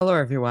Hello,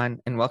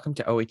 everyone, and welcome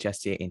to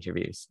OHSCA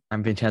Interviews.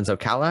 I'm Vincenzo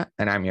Calla,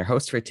 and I'm your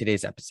host for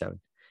today's episode.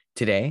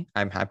 Today,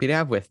 I'm happy to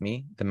have with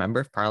me the Member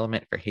of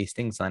Parliament for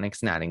Hastings,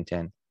 Lennox, and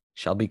Addington,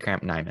 Shelby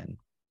Kramp-Neuman.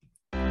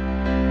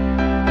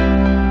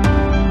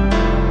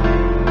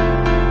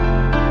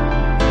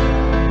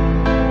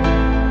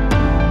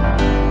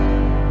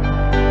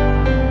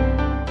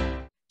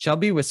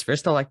 Shelby was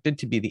first elected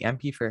to be the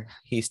MP for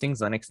Hastings,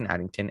 Lennox, and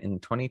Addington in the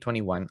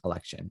 2021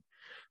 election.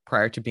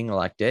 Prior to being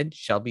elected,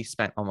 Shelby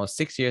spent almost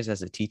 6 years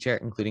as a teacher,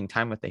 including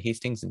time with the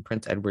Hastings and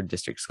Prince Edward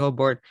District School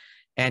Board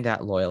and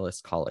at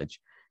Loyalist College.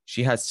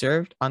 She has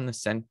served on the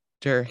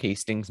Center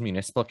Hastings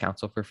Municipal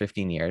Council for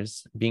 15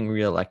 years, being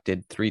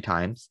re-elected 3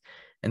 times,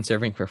 and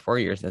serving for 4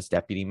 years as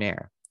deputy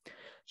mayor.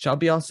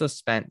 Shelby also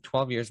spent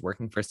 12 years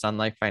working for Sun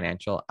Life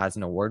Financial as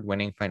an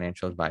award-winning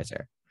financial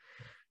advisor.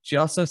 She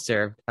also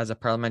served as a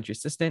parliamentary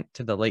assistant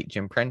to the late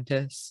Jim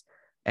Prentice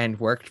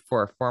and worked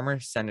for former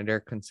Senator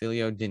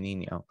Concilio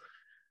Dinino.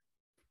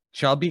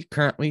 Shelby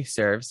currently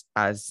serves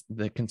as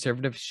the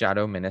Conservative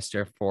Shadow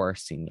Minister for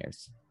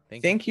Seniors.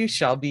 Thank you,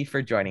 Shelby,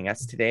 for joining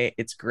us today.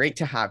 It's great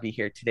to have you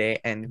here today,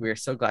 and we're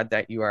so glad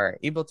that you are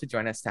able to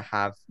join us to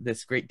have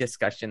this great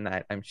discussion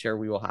that I'm sure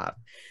we will have.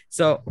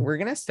 So we're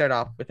going to start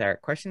off with our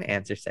question and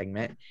answer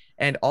segment,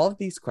 and all of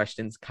these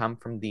questions come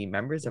from the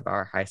members of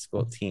our high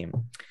school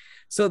team.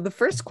 So the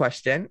first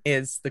question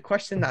is the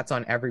question that's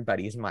on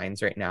everybody's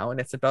minds right now,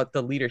 and it's about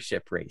the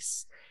leadership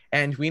race.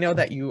 And we know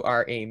that you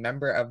are a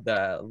member of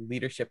the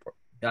Leadership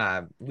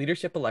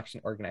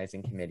Election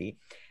Organizing Committee.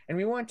 And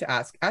we want to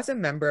ask, as a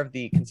member of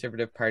the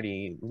Conservative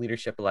Party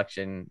Leadership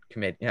Election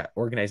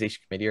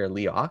Organization Committee, or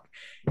LEOC,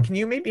 can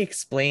you maybe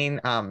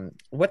explain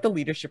what the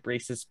leadership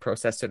races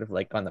process sort of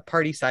like on the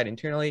party side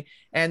internally,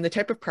 and the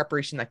type of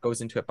preparation that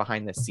goes into it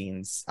behind the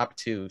scenes up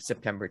to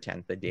September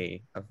 10th, the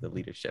day of the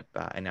leadership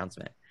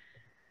announcement?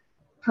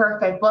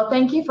 Perfect. Well,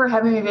 thank you for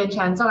having me,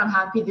 Vincenzo. I'm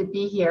happy to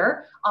be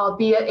here,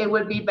 albeit it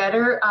would be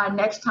better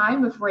next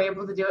time if we're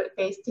able to do it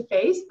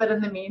face-to-face, but in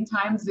the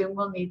meantime, Zoom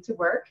will need to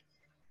work.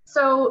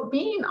 So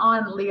being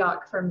on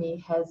LEOC for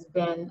me has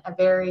been a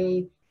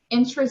very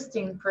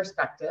interesting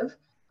perspective.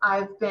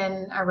 I've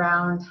been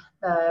around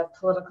the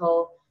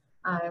political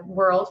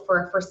world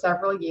for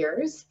several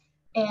years,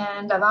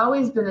 and I've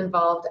always been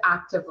involved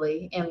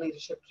actively in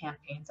leadership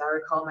campaigns. I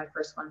recall my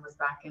first one was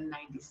back in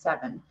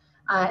 '97.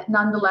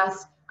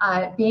 Nonetheless,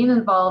 being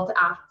involved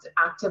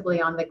actively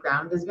on the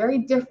ground is very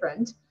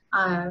different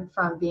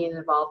from being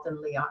involved in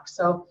LEOC.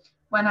 So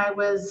when I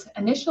was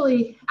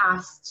initially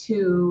asked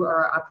to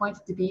or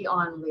appointed to be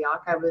on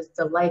LEOC, I was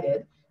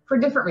delighted for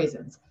different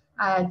reasons.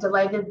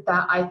 Delighted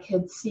that I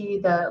could see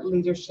the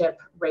leadership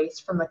race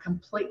from a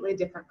completely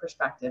different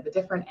perspective, a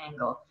different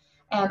angle.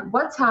 And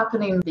what's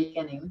happening in the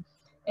beginning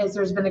is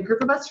there's been a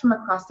group of us from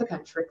across the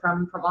country,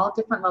 from all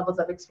different levels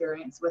of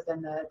experience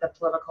within the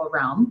political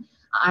realm.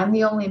 I'm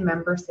the only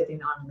member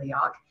sitting on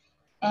LEOC.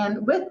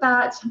 And with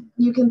that,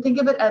 you can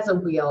think of it as a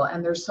wheel,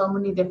 and there's so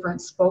many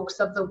different spokes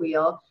of the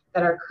wheel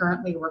that are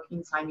currently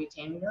working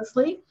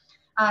simultaneously.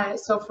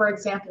 So for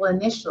example,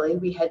 initially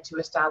we had to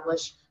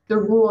establish the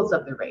rules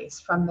of the race.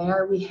 From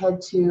there, we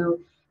had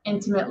to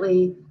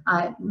intimately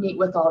meet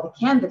with all the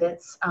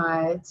candidates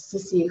to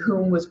see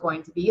whom was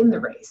going to be in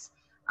the race.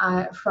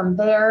 From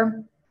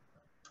there,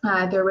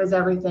 there was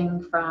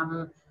everything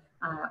from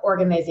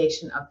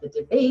organization of the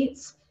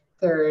debates.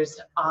 There's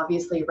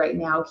obviously right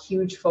now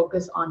huge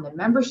focus on the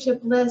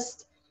membership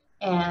list,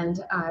 and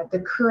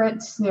the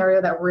current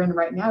scenario that we're in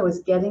right now is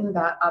getting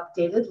that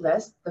updated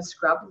list, the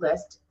scrub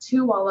list,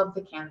 to all of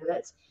the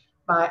candidates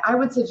by, I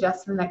would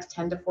suggest, the next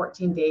 10 to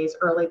 14 days,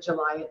 early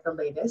July at the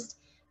latest,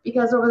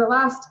 because over the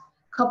last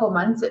couple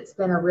months, it's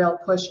been a real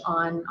push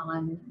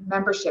on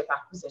membership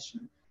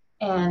acquisition.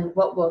 And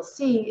what we'll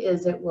see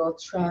is it will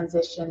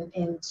transition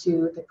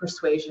into the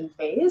persuasion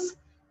phase.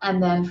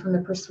 And then from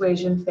the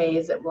persuasion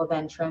phase, it will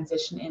then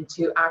transition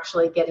into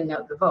actually getting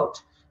out the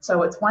vote.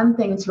 So it's one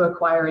thing to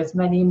acquire as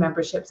many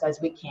memberships as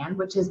we can,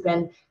 which has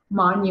been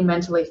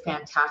monumentally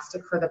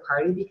fantastic for the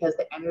party, because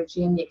the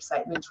energy and the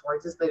excitement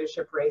towards this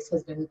leadership race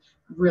has been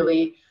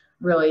really,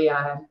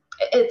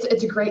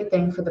 it's a great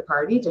thing for the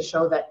party to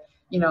show that,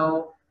 you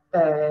know,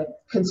 the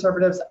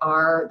Conservatives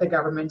are the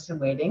government in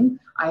waiting.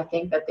 I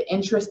think that the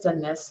interest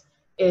in this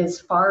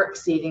is far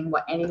exceeding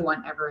what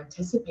anyone ever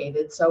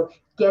anticipated. So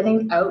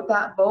getting out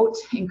that vote,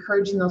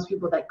 encouraging those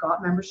people that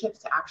got memberships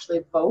to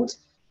actually vote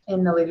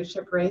in the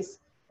leadership race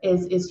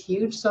is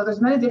huge. So there's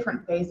many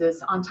different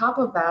phases. On top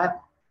of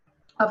that,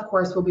 of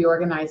course, we'll be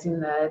organizing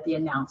the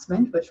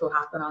announcement, which will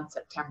happen on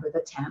September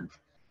the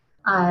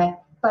 10th.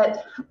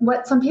 But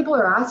what some people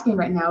are asking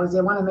right now is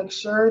they want to make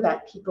sure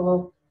that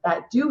people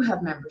that do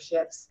have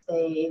memberships,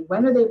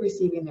 when are they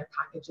receiving their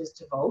packages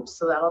to vote?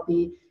 So that'll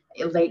be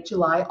late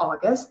July,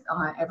 August.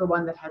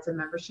 Everyone that has a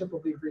membership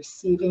will be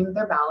receiving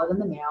their ballot in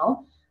the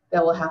mail. They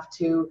will have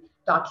to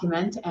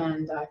document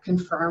and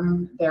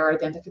confirm their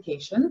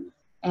identification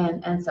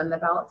and send the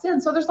ballots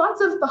in. So there's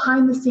lots of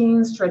behind the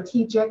scenes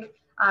strategic.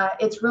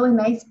 It's really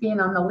nice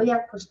being on the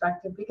LEOC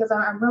perspective, because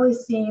I'm really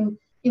seeing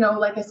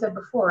like I said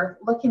before,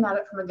 looking at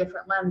it from a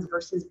different lens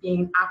versus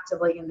being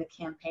actively in the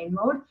campaign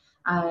mode.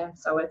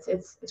 So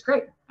it's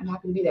great. I'm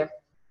happy to be there.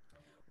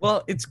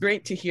 Well, it's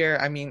great to hear.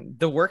 I mean,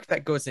 the work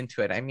that goes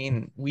into it. I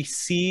mean, we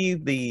see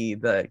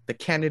the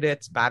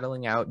candidates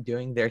battling out,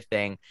 doing their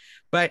thing,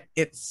 but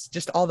it's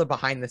just all the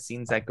behind the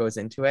scenes that goes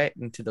into it,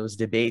 into those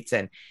debates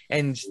and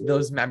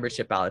those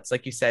membership ballots.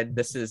 Like you said,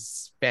 this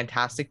is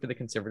fantastic for the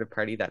Conservative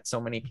Party that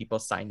so many people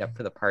signed up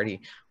for the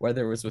party,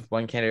 whether it was with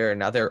one candidate or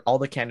another. All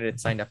the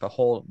candidates signed up, a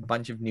whole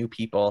bunch of new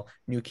people,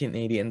 new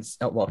Canadians,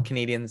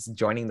 Canadians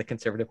joining the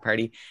Conservative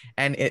Party,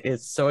 and it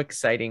is so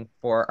exciting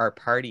for our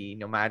party,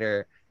 no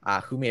matter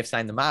who may have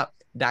signed them up,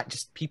 that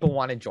just people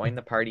want to join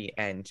the party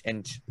and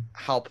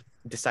help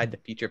decide the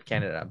future of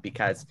Canada,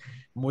 because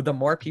the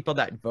more people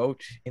that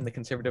vote in the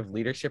Conservative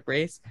leadership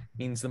race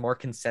means the more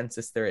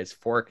consensus there is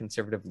for a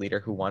Conservative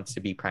leader who wants to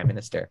be Prime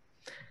Minister.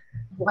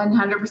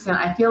 100%.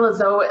 I feel as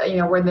though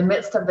we're in the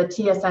midst of the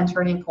TSN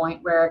turning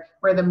point where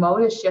the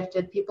mode has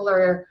shifted. People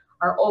are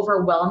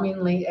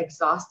overwhelmingly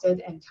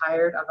exhausted and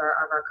tired of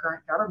our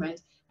current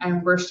government,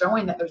 and we're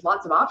showing that there's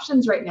lots of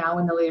options right now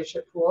in the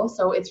leadership pool.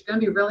 So it's going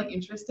to be really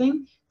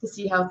interesting to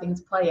see how things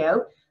play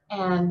out,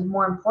 and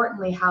more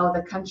importantly, how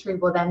the country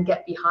will then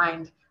get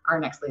behind our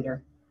next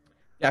leader.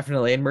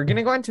 Definitely. And we're going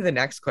to go on to the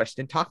next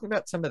question, talking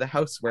about some of the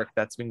housework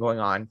that's been going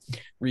on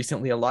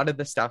recently. A lot of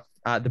the stuff,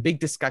 the big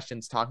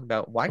discussions talking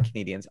about why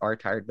Canadians are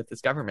tired with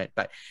this government.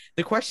 But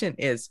the question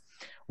is,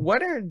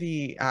 what are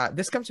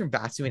this comes from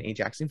Vasu and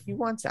Ajax, and he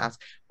wants to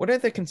ask, what are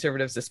the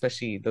Conservatives,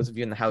 especially those of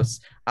you in the House,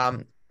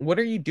 what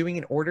are you doing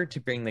in order to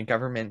bring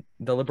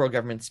the Liberal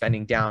government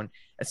spending down,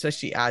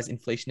 especially as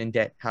inflation and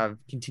debt have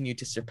continued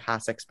to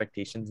surpass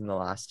expectations in the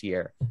last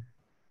year?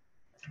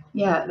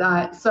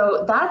 Yeah,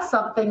 so that's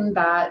something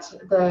that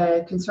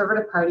the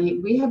Conservative Party,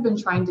 we have been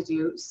trying to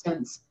do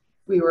since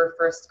we were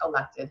first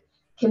elected.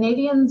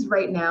 Canadians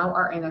right now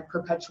are in a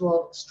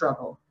perpetual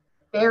struggle.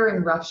 They're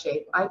in rough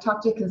shape. I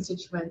talk to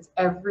constituents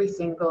every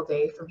single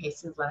day from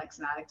Hastings, Lennox,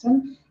 and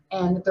Addington,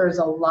 and there's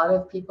a lot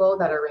of people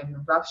that are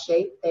in rough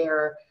shape. They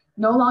are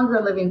no longer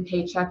living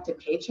paycheck to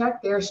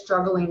paycheck. They're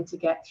struggling to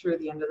get through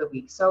the end of the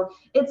week. So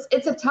it's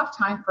a tough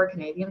time for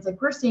Canadians. Like,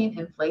 we're seeing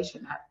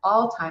inflation at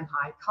all-time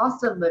high.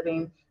 Cost of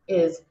living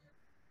is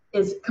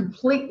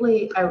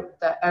completely out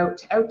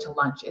to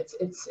lunch.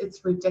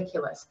 It's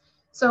ridiculous.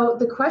 So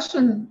the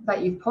question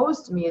that you've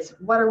posed to me is,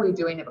 what are we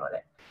doing about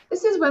it?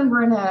 This is when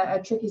we're in a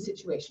tricky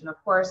situation.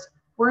 Of course,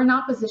 we're in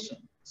opposition.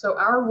 So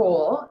our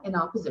role in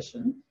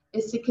opposition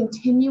is to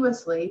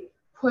continuously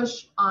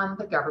push on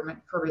the government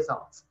for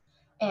results.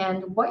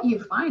 And what you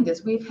find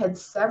is we've had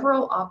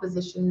several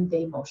opposition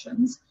day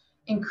motions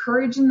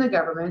encouraging the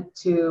government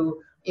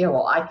to,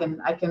 I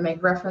can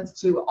make reference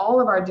to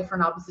all of our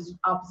different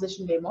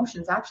opposition day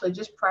motions. Actually,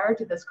 just prior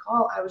to this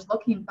call, I was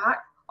looking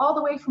back all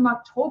the way from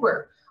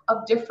October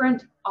of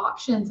different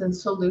options and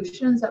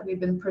solutions that we've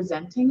been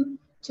presenting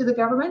to the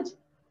government.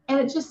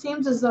 And it just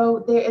seems as though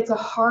it's a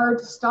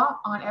hard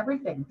stop on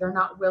everything. They're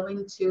not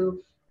willing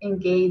to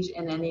engage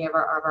in any of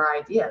our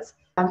ideas.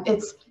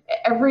 It's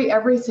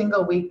every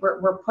single week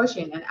we're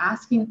pushing and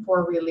asking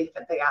for relief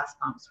at the gas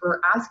pumps. We're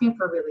asking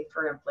for relief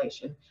for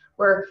inflation.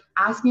 We're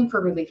asking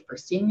for relief for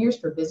seniors,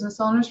 for business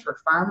owners, for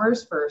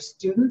farmers, for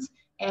students,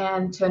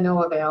 and to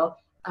no avail.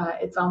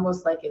 It's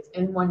almost like it's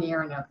in one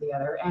ear and out the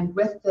other. And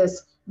with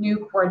this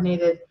new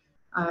coordinated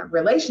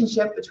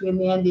relationship between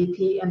the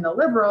NDP and the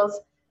Liberals,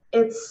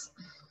 it's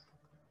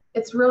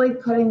really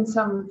putting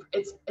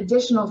it's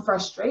additional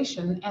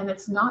frustration, and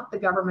it's not the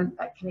government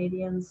that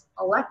Canadians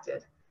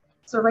elected.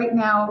 So right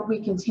now we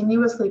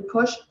continuously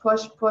push.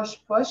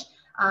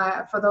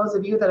 For those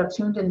of you that have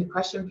tuned into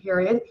question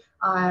period,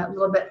 a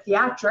little bit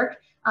theatric,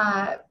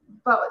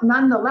 but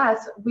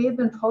nonetheless, we have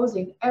been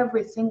posing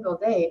every single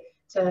day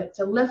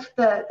to lift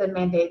the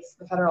mandates,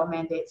 the federal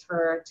mandates,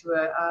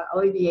 to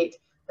alleviate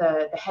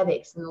the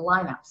headaches and the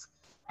lineups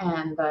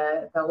and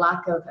the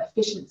lack of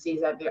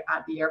efficiencies at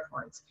the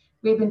airports.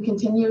 We've been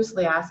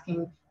continuously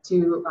asking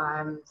to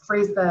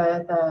freeze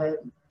the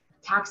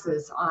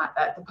taxes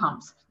at the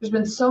pumps. There's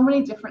been so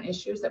many different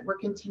issues that we're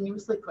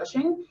continuously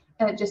pushing,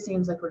 and it just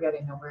seems like we're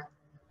getting nowhere.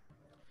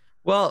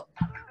 Well,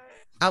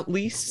 at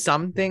least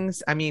some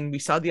things. I mean, we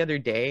saw the other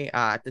day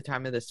at the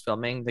time of this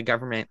filming, the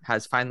government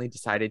has finally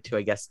decided to,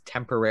 I guess,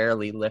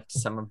 temporarily lift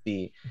some of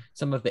the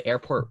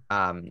airport,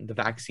 the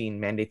vaccine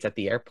mandates at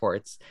the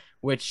airports,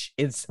 which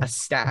is a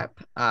step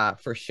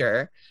for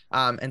sure,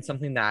 and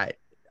something that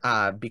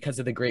because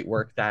of the great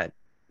work that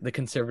the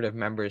Conservative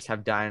members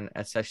have done,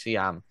 especially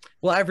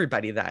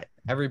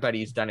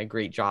everybody's done a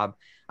great job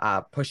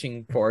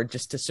pushing forward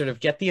just to sort of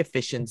get the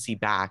efficiency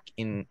back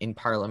in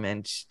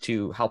Parliament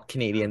to help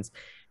Canadians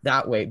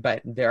that way.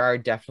 But there are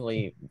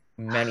definitely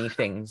many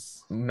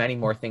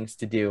more things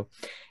to do.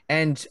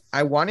 And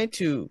I wanted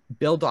to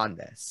build on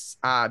this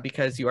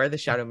because you are the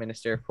shadow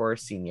minister for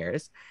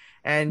seniors.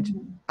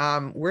 And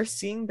we're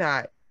seeing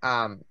that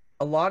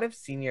a lot of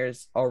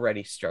seniors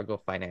already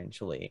struggle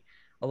financially.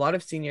 A lot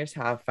of seniors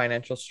have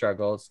financial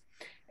struggles,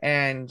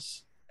 and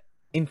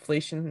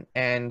inflation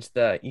and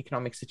the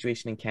economic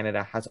situation in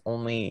Canada has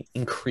only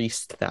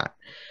increased that.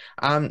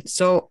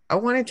 So I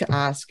wanted to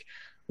ask,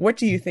 what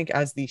do you think,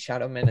 as the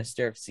shadow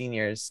minister of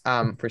seniors,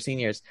 for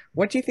seniors,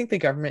 what do you think the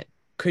government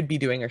could be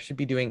doing or should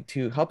be doing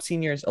to help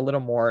seniors a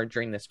little more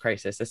during this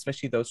crisis,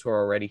 especially those who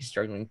are already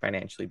struggling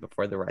financially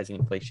before the rising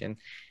inflation?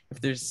 If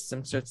there's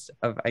some sorts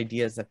of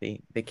ideas that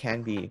they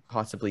can be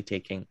possibly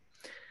taking.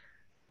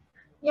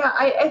 Yeah,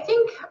 I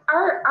think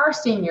our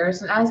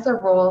seniors, and as the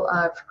role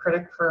of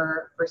critic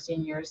for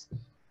seniors,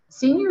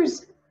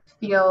 seniors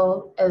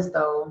feel as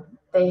though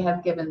they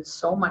have given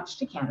so much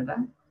to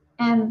Canada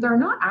and they're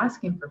not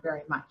asking for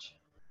very much.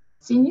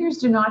 Seniors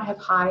do not have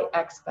high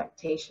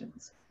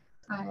expectations.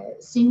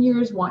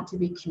 Seniors want to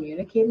be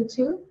communicated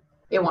to,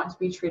 they want to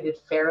be treated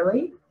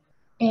fairly.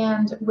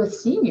 And with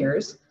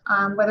seniors,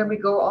 whether we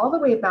go all the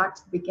way back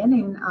to the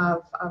beginning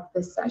of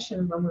this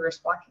session when we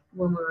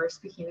were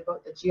speaking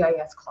about the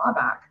GIS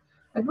clawback,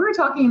 like we were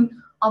talking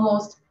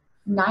almost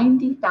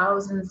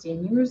 90,000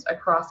 seniors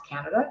across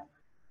Canada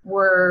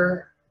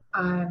were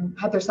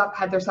had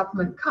their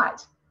supplement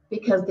cut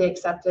because they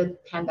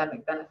accepted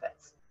pandemic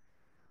benefits.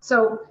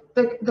 So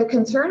the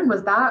concern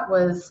was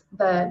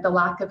the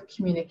lack of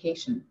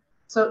communication.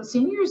 So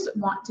seniors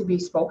want to be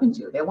spoken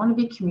to, they want to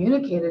be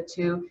communicated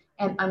to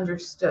and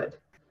understood.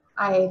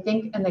 I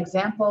think an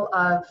example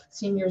of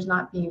seniors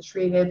not being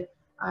treated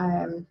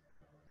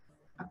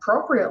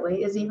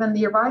appropriately is even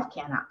the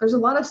ArriveCAN app. There's a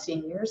lot of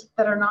seniors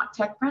that are not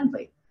tech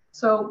friendly.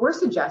 So we're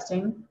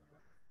suggesting,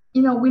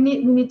 we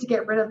need to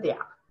get rid of the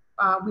app.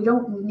 We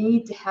don't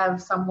need to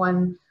have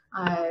someone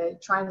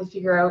trying to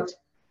figure out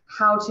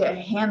how to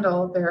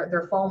handle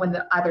their phone when they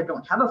either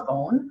don't have a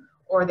phone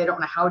or they don't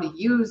know how to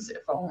use a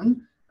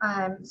phone.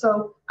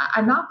 So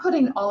I'm not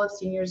putting all of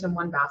seniors in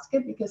one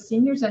basket, because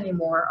seniors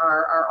anymore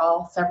are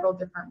all several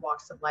different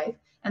walks of life,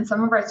 and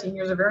some of our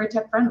seniors are very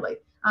tech friendly.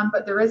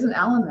 But there is an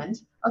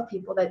element of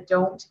people that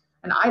don't,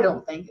 and I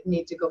don't think,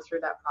 need to go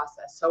through that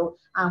process. So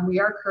we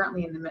are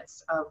currently in the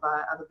midst of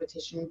a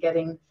petition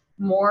getting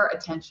more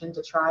attention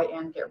to try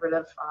and get rid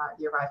of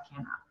the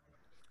ArriveCAN app.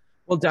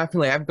 Well,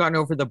 definitely. I've gone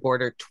over the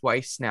border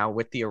twice now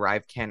with the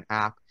ArriveCAN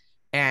app,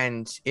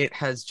 and it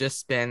has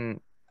just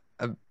been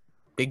a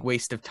big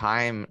waste of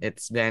time.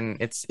 It's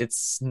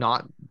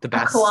not the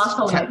best. A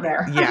colossal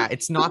nightmare. Yeah,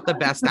 it's not the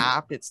best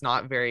app. It's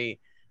not very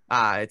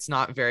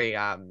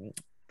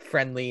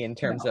friendly in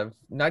terms of,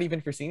 not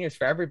even for seniors,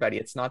 for everybody.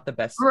 It's not the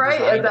best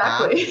right,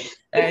 exactly. app.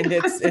 And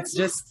it's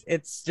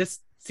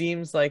just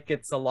seems like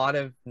it's a lot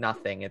of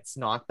nothing. It's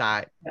not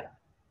that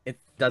it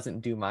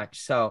doesn't do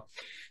much. So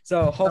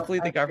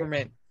hopefully the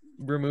government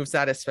removes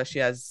that,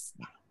 especially as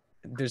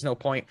there's no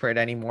point for it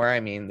anymore. I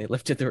mean, they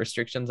lifted the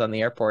restrictions on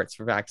the airports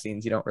for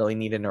vaccines. You don't really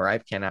need an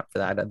ArriveCAN app for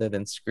that, other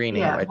than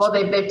screening. Yeah, well,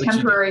 they've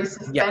temporarily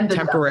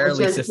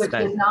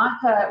suspended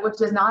them, which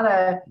is not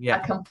a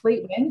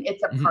complete win.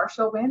 It's a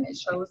partial win. It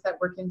shows that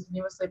we're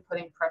continuously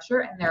putting pressure,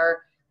 and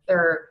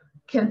they're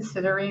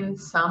considering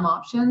some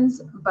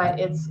options, but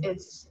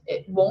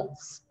it won't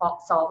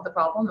solve the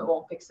problem. It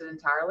won't fix it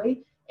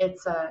entirely.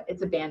 It's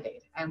a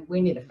Band-Aid, and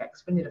we need a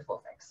fix. We need a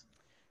full fix.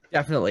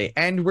 Definitely.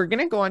 And we're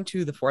going to go on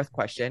to the fourth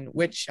question,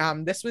 which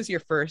this was your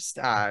first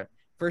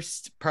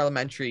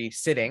parliamentary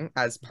sitting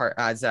as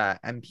a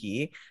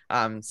MP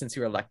since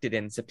you were elected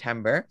in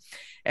September.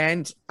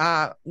 And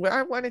what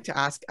I wanted to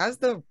ask, as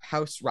the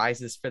House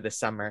rises for the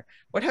summer,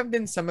 what have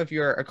been some of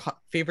your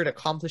favorite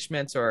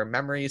accomplishments or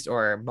memories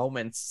or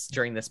moments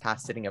during this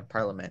past sitting of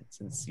Parliament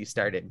since you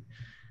started?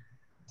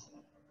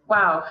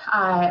 Wow,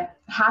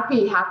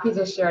 happy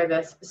to share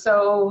this.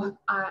 So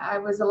I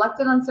was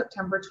elected on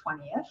September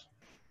 20th.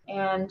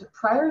 And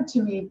prior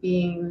to me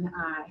being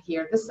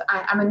here,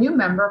 I'm a new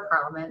member of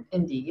Parliament,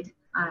 indeed,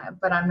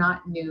 but I'm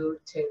not new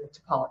to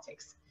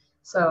politics.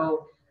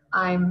 So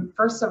I'm,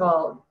 first of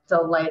all,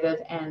 delighted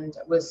and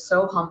was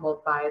so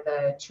humbled by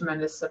the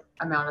tremendous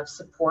amount of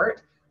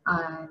support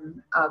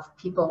of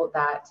people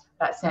that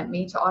sent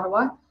me to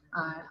Ottawa.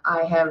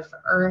 I have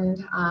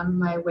earned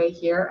my way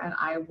here, and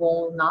I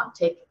will not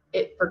take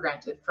it for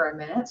granted for a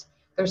minute.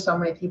 There's so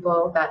many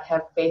people that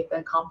have faith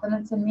and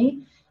confidence in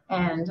me,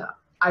 and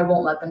I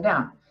won't let them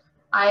down.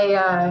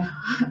 I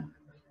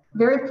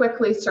very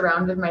quickly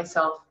surrounded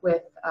myself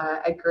with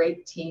a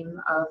great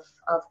team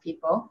of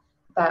people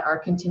that are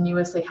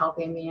continuously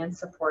helping me and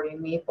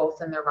supporting me,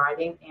 both in the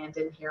riding and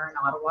in here in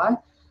Ottawa.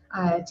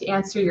 To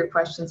answer your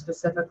question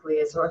specifically,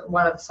 is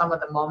some of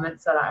the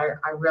moments that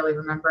I really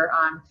remember.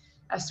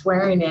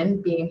 Swearing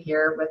in, being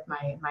here with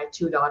my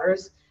two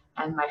daughters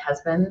and my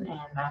husband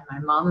and my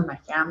mom and my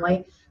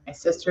family, my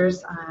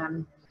sisters.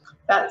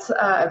 That's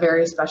a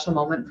very special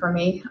moment for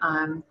me.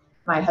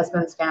 My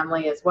husband's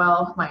family as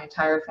well, my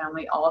entire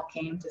family all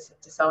came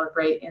to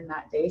celebrate in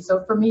that day.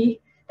 So for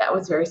me, that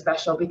was very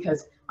special,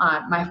 because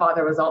my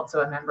father was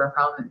also a member of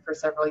Parliament for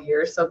several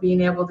years. So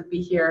being able to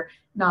be here,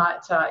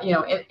 not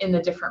in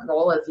a different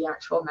role as the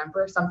actual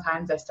member,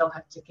 sometimes I still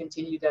have to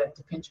continue to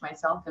pinch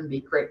myself and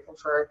be grateful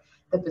for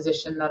the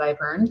position that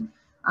I've earned.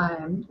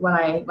 When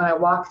I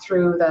walk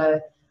through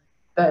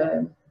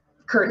the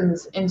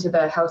curtains into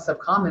the House of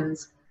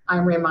Commons,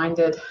 I'm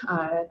reminded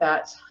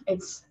that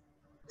it's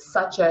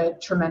such a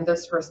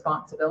tremendous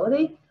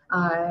responsibility.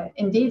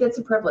 Indeed, it's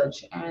a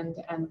privilege, and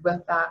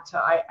with that,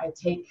 I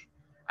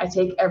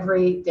take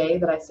every day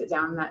that I sit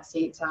down in that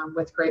seat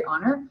with great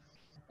honor.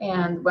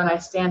 And when I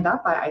stand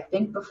up, I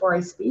think before I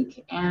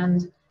speak.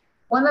 And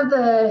one of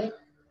the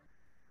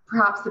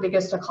perhaps the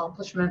biggest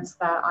accomplishments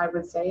that I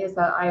would say is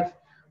that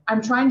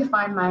I'm trying to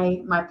find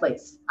my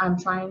place. I'm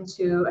trying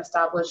to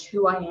establish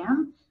who I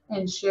am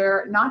and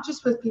share not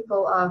just with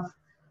people of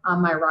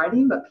my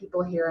riding, but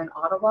people here in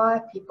Ottawa,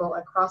 people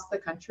across the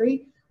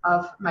country,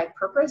 of my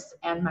purpose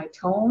and my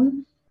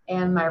tone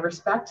and my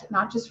respect,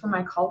 not just for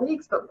my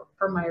colleagues, but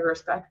for my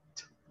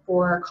respect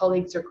for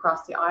colleagues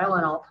across the aisle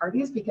and all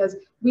parties, because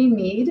we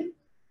need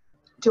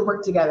to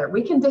work together.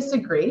 We can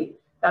disagree,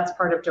 that's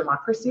part of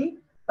democracy,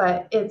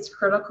 but it's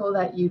critical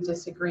that you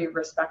disagree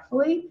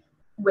respectfully,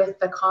 with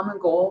the common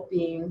goal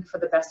being for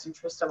the best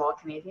interest of all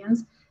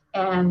Canadians.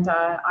 And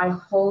I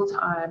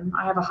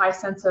have a high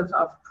sense of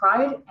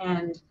pride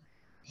and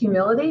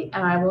humility,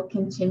 and I will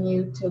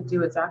continue to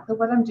do exactly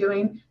what I'm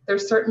doing.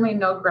 There's certainly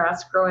no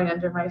grass growing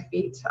under my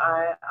feet.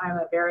 I'm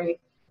a very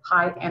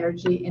high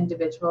energy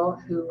individual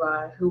who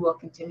will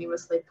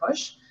continuously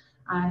push.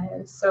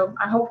 So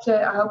I hope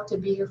to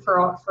be here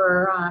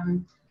for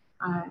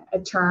a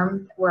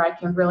term where I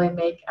can really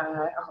make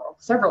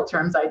several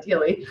terms.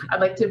 Ideally,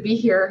 I'd like to be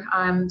here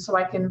so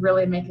I can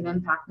really make an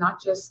impact,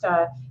 not just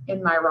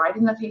in my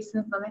riding of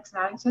Hastings, Lennox,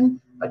 and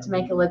Addington, but to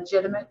make a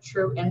legitimate,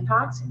 true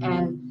impact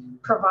and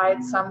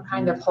provide some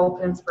kind of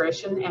hope and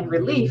inspiration and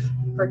relief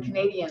for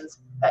Canadians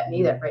that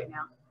need it right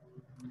now.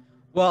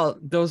 Well,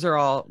 those are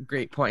all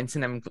great points,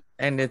 and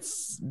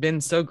it's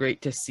been so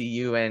great to see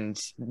you and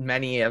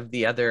many of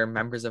the other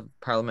members of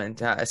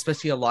Parliament,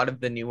 especially a lot of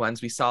the new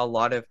ones. We saw a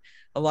lot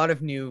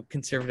of new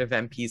Conservative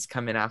MPs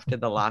come in after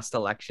the last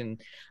election,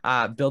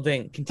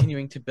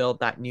 continuing to build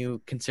that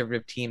new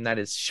Conservative team that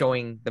is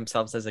showing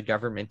themselves as a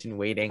government in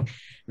waiting.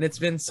 And it's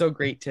been so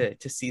great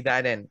to see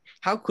that, and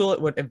how cool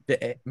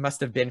it must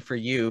have been for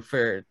you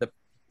for the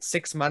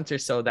 6 months or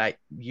so that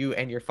you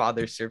and your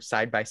father served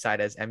side by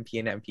side as MP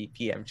and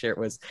MPP. I'm sure it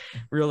was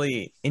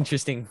really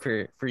interesting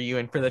for you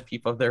and for the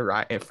people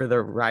for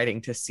the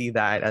riding to see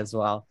that as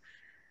well.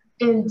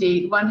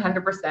 Indeed,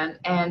 100%.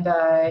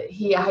 And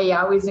he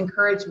always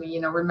encouraged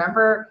me,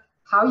 remember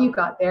how you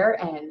got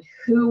there and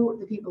who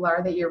the people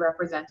are that you're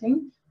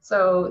representing.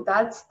 So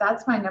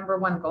that's my number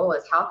one goal,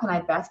 is how can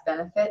I best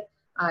benefit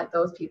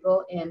those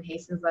people in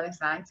Hastings, Lennox,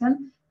 and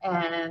Addington.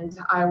 And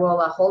I will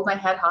hold my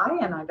head high,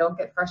 and I don't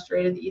get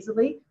frustrated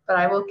easily, but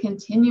I will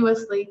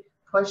continuously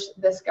push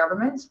this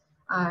government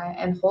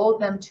and hold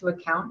them to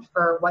account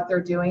for what they're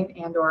doing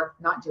and or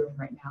not doing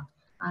right now.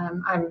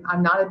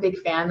 I'm not a big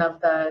fan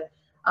of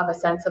a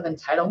sense of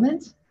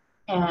entitlement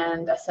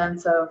and a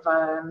sense of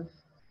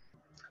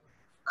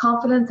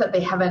confidence that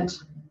they haven't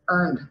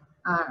earned.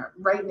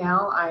 Right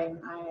now,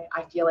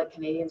 I feel like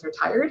Canadians are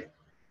tired,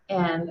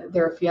 and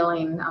they're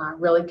feeling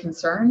really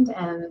concerned,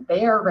 and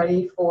they are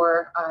ready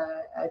for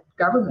a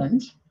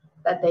government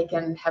that they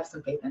can have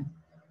some faith in.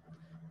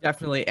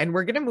 Definitely. And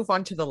we're going to move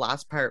on to the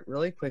last part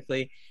really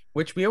quickly,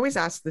 which we always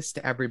ask this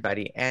to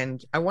everybody.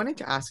 And I wanted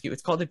to ask you,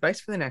 it's called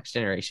Advice for the Next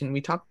Generation. We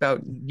talk about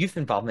youth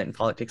involvement in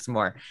politics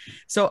more.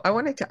 So I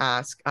wanted to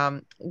ask,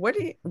 what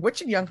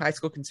should young high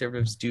school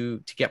Conservatives do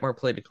to get more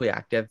politically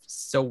active?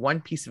 So one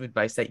piece of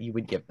advice that you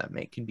would give them,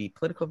 it can be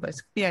political advice,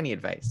 it could be any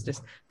advice, just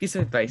a piece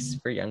of advice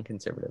for young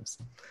Conservatives.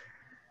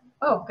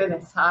 Oh,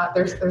 goodness.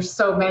 There's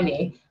so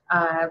many.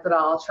 But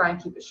I'll try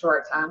and keep it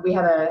short. We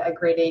had a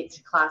grade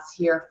 8 class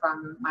here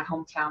from my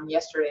hometown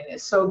yesterday, and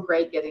it's so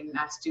great getting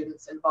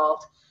students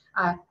involved.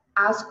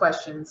 Ask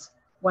questions,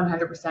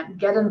 100%.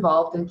 Get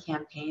involved in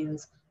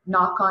campaigns,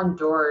 knock on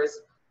doors.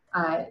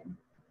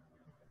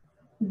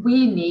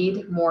 We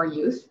need more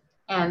youth,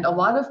 and a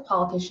lot of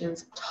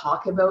politicians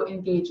talk about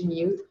engaging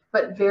youth,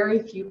 but very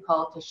few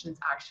politicians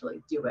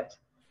actually do it.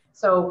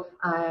 So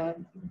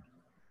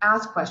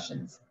ask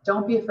questions.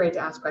 Don't be afraid to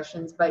ask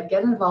questions, but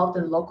get involved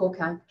in local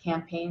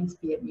campaigns,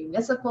 be it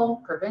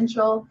municipal,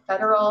 provincial,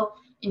 federal,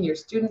 in your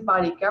student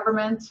body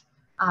government.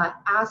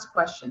 Ask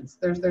questions.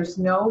 There's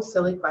no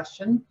silly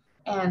question.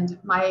 And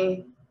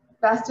my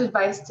best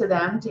advice to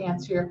them, to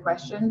answer your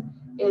question,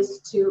 is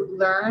to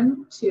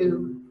learn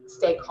to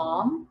stay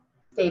calm,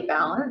 stay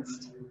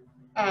balanced,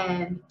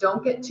 and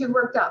don't get too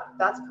worked up.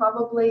 That's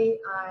probably,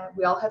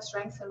 we all have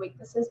strengths and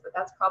weaknesses, but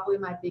that's probably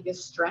my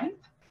biggest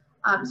strength.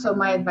 So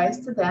my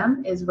advice to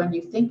them is, when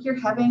you think you're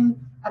having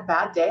a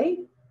bad day,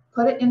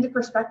 put it into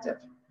perspective,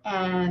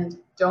 and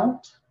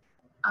don't,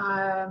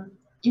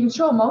 you can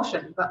show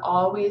emotion, but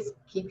always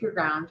keep your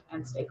ground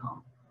and stay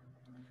calm.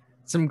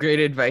 Some great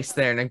advice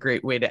there, and a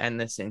great way to end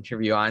this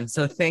interview on.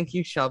 So thank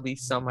you, Shelby,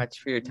 so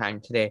much for your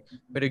time today.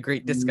 What a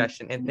great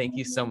discussion, and thank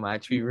you so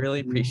much. We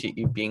really appreciate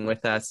you being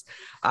with us.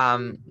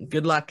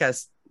 Good luck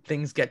as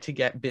things start to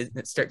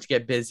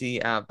get busy.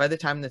 By the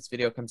time this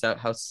video comes out,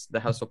 the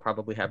house will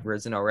probably have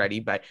risen already.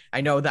 But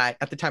I know that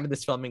at the time of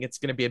this filming, it's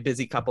going to be a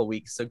busy couple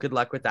weeks. So good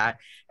luck with that,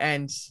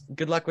 and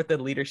good luck with the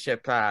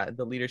leadership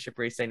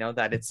race. I know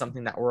that it's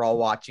something that we're all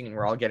watching and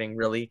we're all getting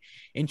really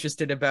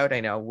interested about. I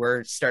know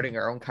we're starting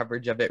our own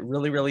coverage of it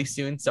really, really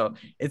soon. So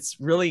it's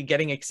really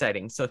getting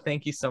exciting. So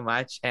thank you so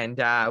much, and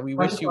we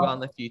wish you well in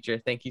the future.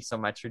 Thank you so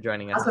much for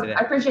joining us today.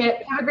 I appreciate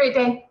it. Have a great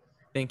day.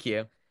 Thank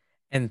you.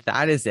 And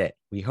that is it.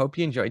 We hope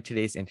you enjoyed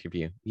today's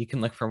interview. You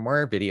can look for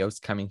more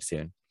videos coming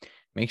soon.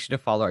 Make sure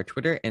to follow our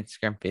Twitter,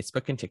 Instagram,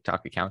 Facebook, and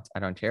TikTok accounts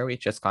at Ontario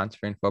OHSCA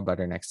for info about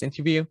our next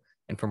interview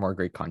and for more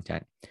great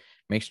content.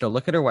 Make sure to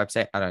look at our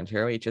website at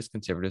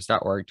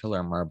ontariohsconservatives.org to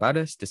learn more about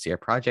us, to see our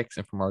projects,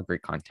 and for more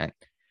great content.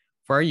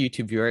 For our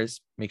YouTube viewers,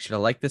 make sure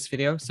to like this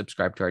video,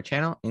 subscribe to our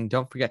channel, and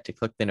don't forget to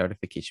click the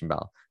notification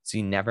bell so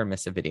you never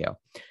miss a video.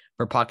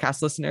 For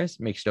podcast listeners,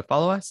 make sure to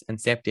follow us and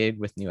stay updated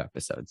with new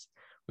episodes.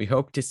 We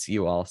hope to see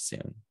you all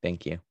soon.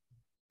 Thank you.